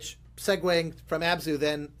Abzu. Which, segueing from Abzu,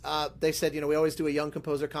 then they said, we always do a young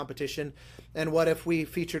composer competition, and what if we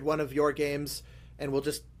featured one of your games, and we'll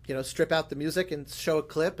just strip out the music and show a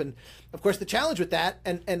clip. And of course the challenge with that,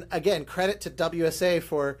 and again, credit to WSA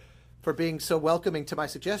for being so welcoming to my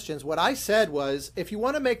suggestions. What I said was, if you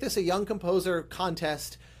want to make this a young composer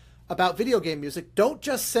contest about video game music, don't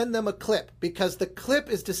just send them a clip, because the clip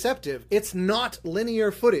is deceptive. It's not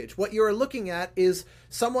linear footage. What you're looking at is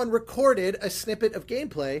someone recorded a snippet of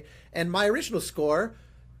gameplay, and my original score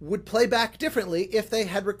would play back differently if they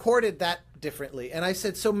had recorded that differently. And I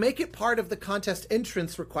said, so make it part of the contest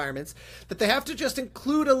entrance requirements that they have to just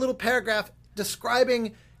include a little paragraph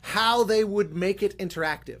describing how they would make it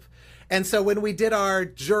interactive. And so when we did our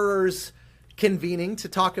jurors convening to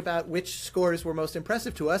talk about which scores were most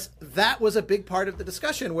impressive to us, that was a big part of the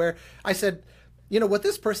discussion, where I said, what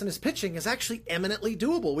this person is pitching is actually eminently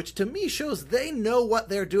doable, which to me shows they know what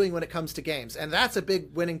they're doing when it comes to games. And that's a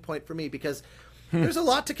big winning point for me, because there's a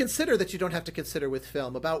lot to consider that you don't have to consider with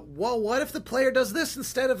film about, well, what if the player does this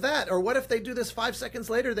instead of that? Or what if they do this 5 seconds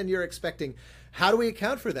later than you're expecting? How do we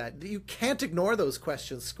account for that? You can't ignore those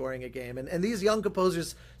questions scoring a game. And these young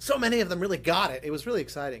composers, so many of them really got it. It was really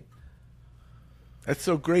exciting. That's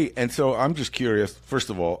so great. And so I'm just curious. First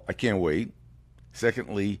of all, I can't wait.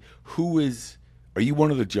 Secondly, are you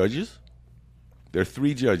one of the judges? There are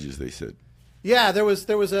 3 judges, they said. Yeah, there was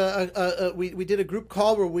we did a group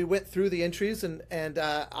call where we went through the entries, and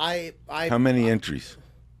I How many entries?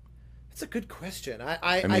 It's a good question.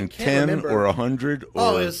 I mean, can't 10 remember. or 100?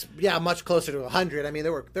 Oh, it was much closer to 100. I mean,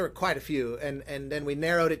 there were quite a few, and then we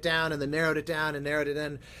narrowed it down, and then narrowed it down, and narrowed it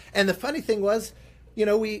in. And the funny thing was,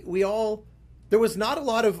 we all, there was not a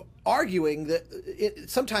lot of arguing.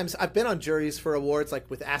 Sometimes I've been on juries for awards, like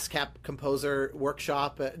with ASCAP Composer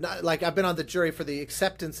Workshop. I've been on the jury for the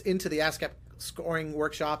acceptance into the ASCAP scoring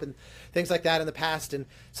workshop and things like that in the past. And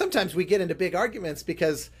sometimes we get into big arguments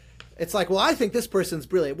because it's like, well, I think this person's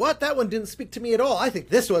brilliant. What? That one didn't speak to me at all. I think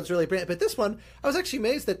this one's really brilliant. But this one, I was actually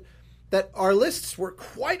amazed that our lists were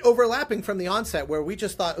quite overlapping from the onset, where we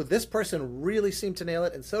just thought, oh, this person really seemed to nail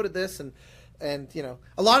it, and so did this. And a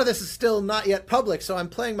lot of this is still not yet public, so I'm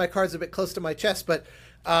playing my cards a bit close to my chest. But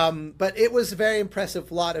it was a very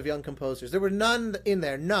impressive lot of young composers. There were none in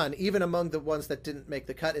there, none, even among the ones that didn't make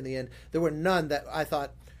the cut in the end. There were none that I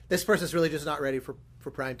thought, this person's really just not ready for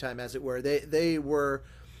prime time, as it were. They were,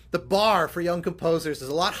 the bar for young composers is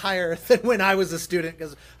a lot higher than when I was a student,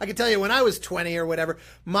 because I can tell you, when I was 20 or whatever,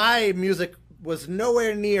 my music was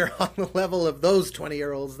nowhere near on the level of those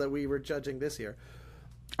 20-year-olds that we were judging this year.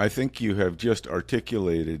 I think you have just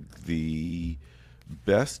articulated the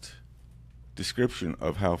best description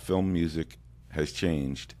of how film music has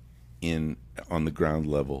changed on the ground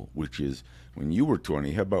level, which is when you were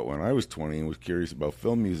 20. How about when I was 20 and was curious about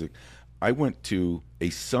film music? I went to a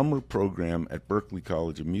summer program at Berklee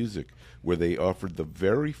College of Music where they offered the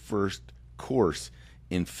very first course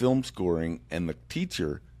in film scoring, and the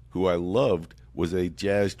teacher, who I loved, was a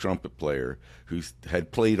jazz trumpet player who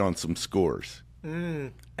had played on some scores.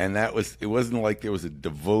 And it wasn't like there was a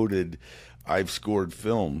devoted I've scored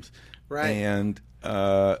films. Right. And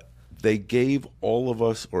they gave all of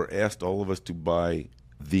us, or asked all of us, to buy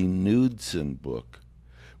the Knudsen book,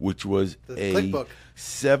 which was a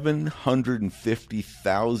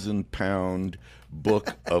 750,000-pound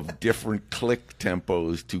book of different click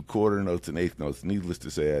tempos to quarter notes and eighth notes. Needless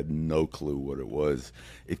to say, I had no clue what it was.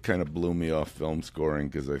 It kind of blew me off film scoring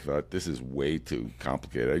because I thought, this is way too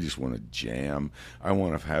complicated. I just want to jam. I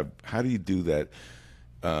want to have, how do you do that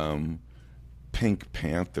Pink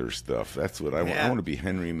Panther stuff? That's what I want. I want to be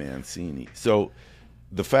Henry Mancini. So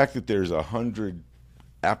the fact that there's 100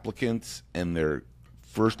 applicants and they're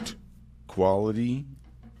first quality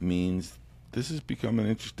means this has become an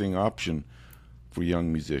interesting option for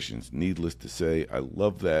young musicians. Needless to say, I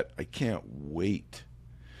love that. I can't wait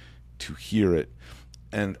to hear it.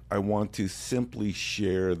 And I want to simply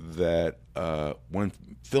share that when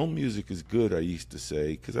film music is good, I used to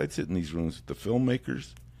say, because I'd sit in these rooms with the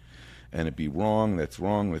filmmakers, and it'd be wrong, that's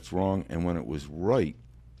wrong, that's wrong. And when it was right,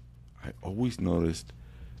 I always noticed,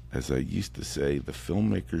 as I used to say, the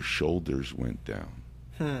filmmaker's shoulders went down.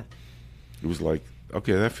 It was like,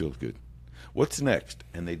 okay, that feels good. What's next?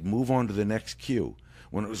 And they'd move on to the next cue.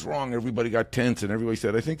 When it was wrong, everybody got tense, and everybody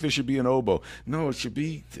said, I think there should be an oboe. No, it should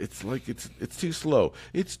be, it's like, it's too slow.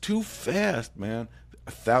 It's too fast, man.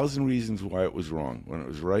 1,000 reasons why it was wrong. When it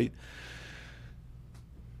was right,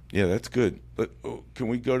 yeah, that's good. But can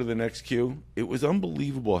we go to the next cue? It was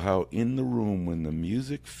unbelievable how in the room, when the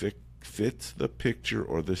music fits the picture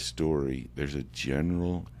or the story, there's a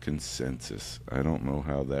general consensus. I don't know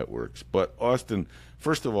how that works. But Austin,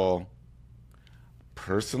 first of all,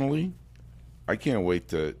 personally, I can't wait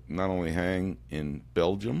to not only hang in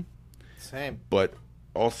Belgium, same, but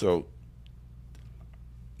also,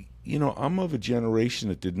 you know, I'm of a generation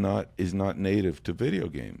that is not native to video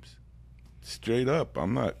games. Straight up,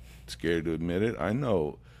 I'm not scared to admit it. I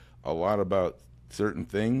know a lot about certain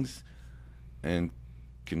things and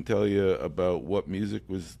can tell you about what music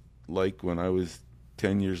was like when I was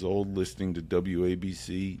 10 years old, listening to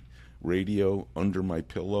WABC radio under my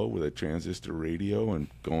pillow with a transistor radio and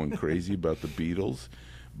going crazy about the Beatles.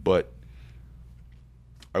 But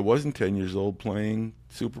I wasn't 10 years old playing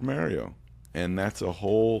Super Mario. And that's a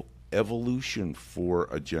whole evolution for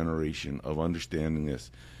a generation of understanding this.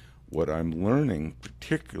 What I'm learning,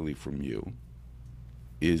 particularly from you,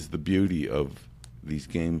 is the beauty of these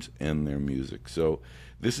games and their music. So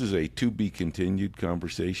this is a to-be-continued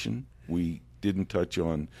conversation. We didn't touch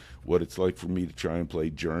on what it's like for me to try and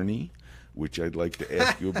play Journey, which I'd like to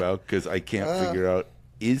ask you about, because I can't figure out,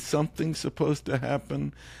 is something supposed to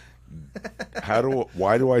happen?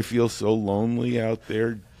 Why do I feel so lonely out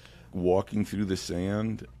there walking through the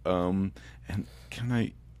sand? And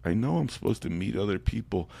I know I'm supposed to meet other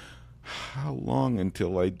people. How long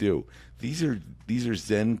until I do? These are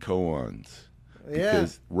Zen koans. Yeah.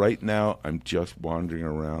 Because right now I'm just wandering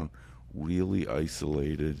around, really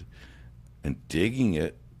isolated and digging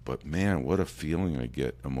it. But man, what a feeling I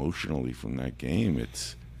get emotionally from that game.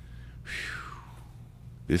 It's,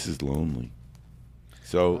 this is lonely.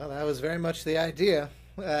 So well, that was very much the idea.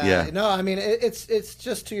 Yeah. No, I mean it's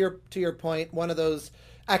just to your point. One of those,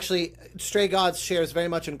 actually, Stray Gods shares very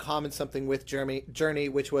much in common something with Journey,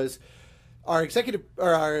 which was our executive,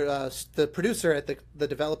 or the producer at the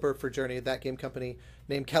developer for Journey, that game company,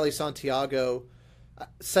 named Kelly Santiago,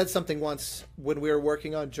 said something once when we were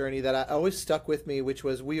working on Journey that always stuck with me, which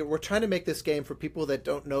was, we're trying to make this game for people that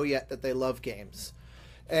don't know yet that they love games.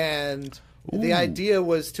 And the idea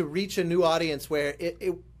was to reach a new audience where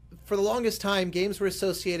it for the longest time, games were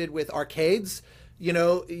associated with arcades. You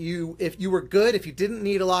know, if you were good, if you didn't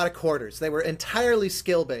need a lot of quarters, they were entirely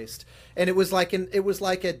skill based, and it was like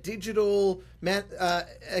a digital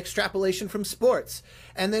extrapolation from sports.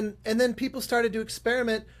 And then people started to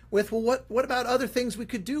experiment with, well, what about other things we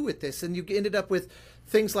could do with this? And you ended up with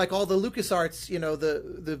things like all the LucasArts, you know,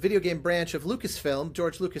 the video game branch of Lucasfilm,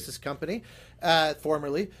 George Lucas's company,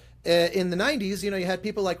 formerly. In the 90s, you know, you had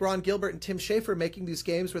people like Ron Gilbert and Tim Schafer making these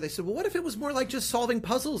games where they said, well, what if it was more like just solving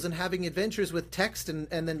puzzles and having adventures with text and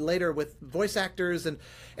then later with voice actors?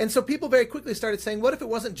 And so people very quickly started saying, what if it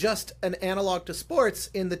wasn't just an analog to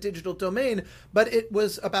sports in the digital domain, but it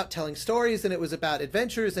was about telling stories, and it was about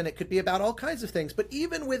adventures, and it could be about all kinds of things. But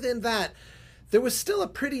even within that, there was still a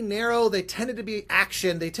pretty narrow, they tended to be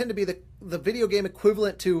action. They tend to be the video game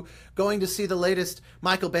equivalent to going to see the latest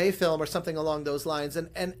Michael Bay film or something along those lines.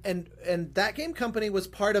 And that game company was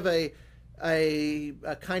part of a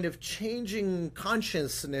kind of changing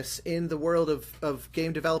consciousness in the world of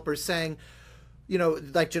game developers, saying, you know,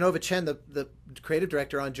 like Genova Chen, the creative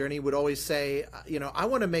director on Journey, would always say, you know, I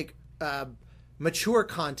want to make mature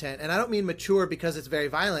content. And I don't mean mature because it's very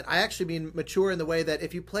violent. I actually mean mature in the way that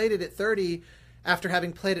if you played it at 30 after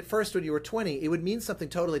having played it first when you were 20, it would mean something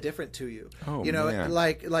totally different to you. Oh, you know, man.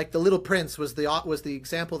 like The Little Prince was the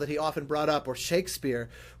example that he often brought up, or Shakespeare,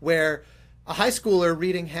 where a high schooler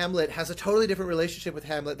reading Hamlet has a totally different relationship with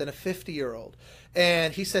Hamlet than a 50-year-old.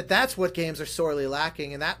 And he said that's what games are sorely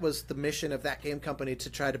lacking, and that was the mission of that game company, to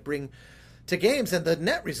try to bring to games. And the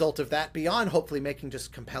net result of that, beyond hopefully making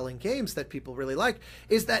just compelling games that people really like,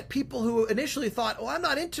 is that people who initially thought, oh, I'm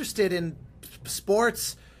not interested in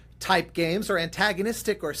sports type games or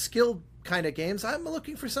antagonistic or skill kind of games, I'm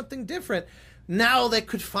looking for something different, now they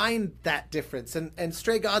could find that difference. And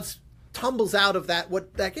Stray Gods tumbles out of that,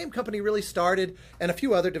 what that game company really started, and a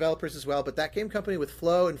few other developers as well, but that game company with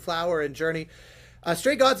Flow and Flower and Journey,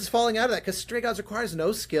 Stray Gods is falling out of that because Stray Gods requires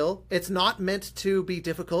no skill. It's not meant to be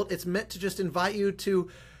difficult. It's meant to just invite you to,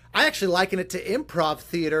 I actually liken it to improv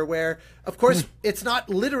theater, where, of course, it's not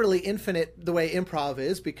literally infinite the way improv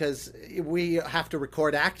is, because we have to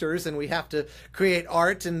record actors and we have to create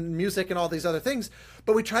art and music and all these other things.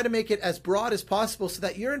 But we try to make it as broad as possible so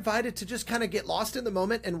that you're invited to just kind of get lost in the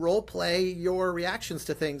moment and role play your reactions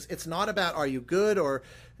to things. It's not about, are you good, or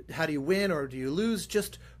how do you win, or do you lose?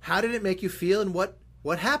 Just how did it make you feel, and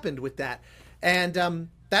what happened with that? And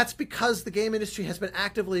that's because the game industry has been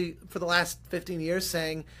actively, for the last 15 years,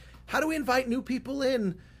 saying, how do we invite new people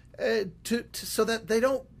in to so that they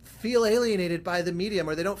don't feel alienated by the medium,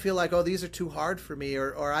 or they don't feel like, oh, these are too hard for me,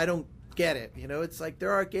 or I don't get it. You know, it's like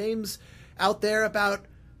there are games out there about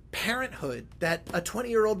parenthood that a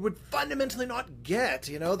 20-year-old would fundamentally not get.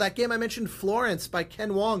 You know, that game I mentioned, Florence by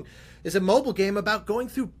Ken Wong, is a mobile game about going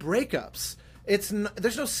through breakups.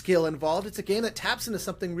 There's no skill involved. It's a game that taps into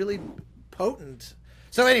something really potent.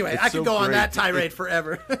 So anyway, I could go on that tirade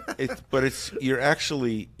forever. You're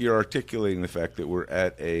articulating the fact that we're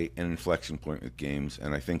at an inflection point with games,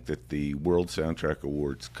 and I think that the World Soundtrack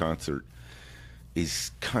Awards concert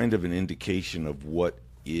is kind of an indication of what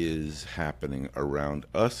is happening around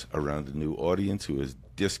us, around the new audience who has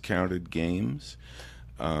discounted games,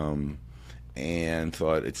 and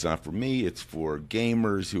thought it's not for me, it's for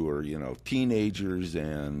gamers who are, teenagers,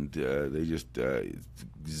 and they just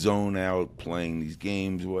zone out playing these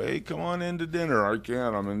games. Well, hey, come on into dinner. I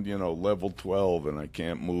can't. I'm in, level 12 and I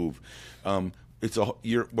can't move.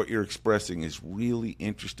 What you're expressing is really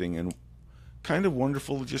interesting and kind of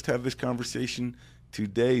wonderful to just have this conversation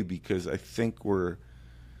today, because I think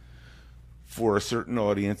for a certain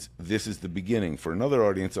audience, this is the beginning. For another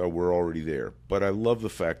audience, we're already there. But I love the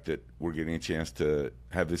fact that we're getting a chance to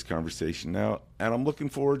have this conversation now. And I'm looking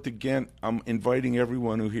forward to Ghent. I'm inviting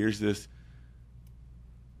everyone who hears this,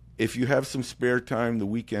 if you have some spare time the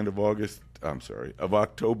weekend of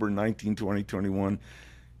October 19, 2021,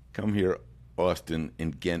 come here, Austin,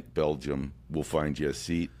 in Ghent, Belgium. We'll find you a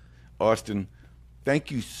seat. Austin,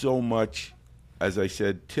 thank you so much. As I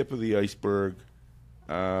said, tip of the iceberg.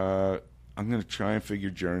 I'm going to try and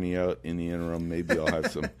figure Journey out in the interim. Maybe I'll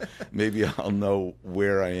have maybe I'll know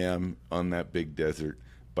where I am on that big desert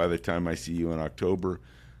by the time I see you in October.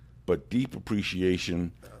 But deep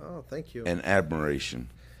appreciation. Oh, thank you. And admiration.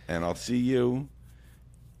 And I'll see you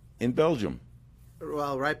in Belgium.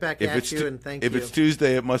 Well, right back at you, and thank you. If it's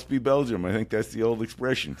Tuesday, it must be Belgium. I think that's the old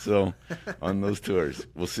expression. So on those tours,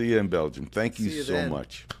 we'll see you in Belgium. Thank you so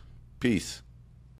much. Peace.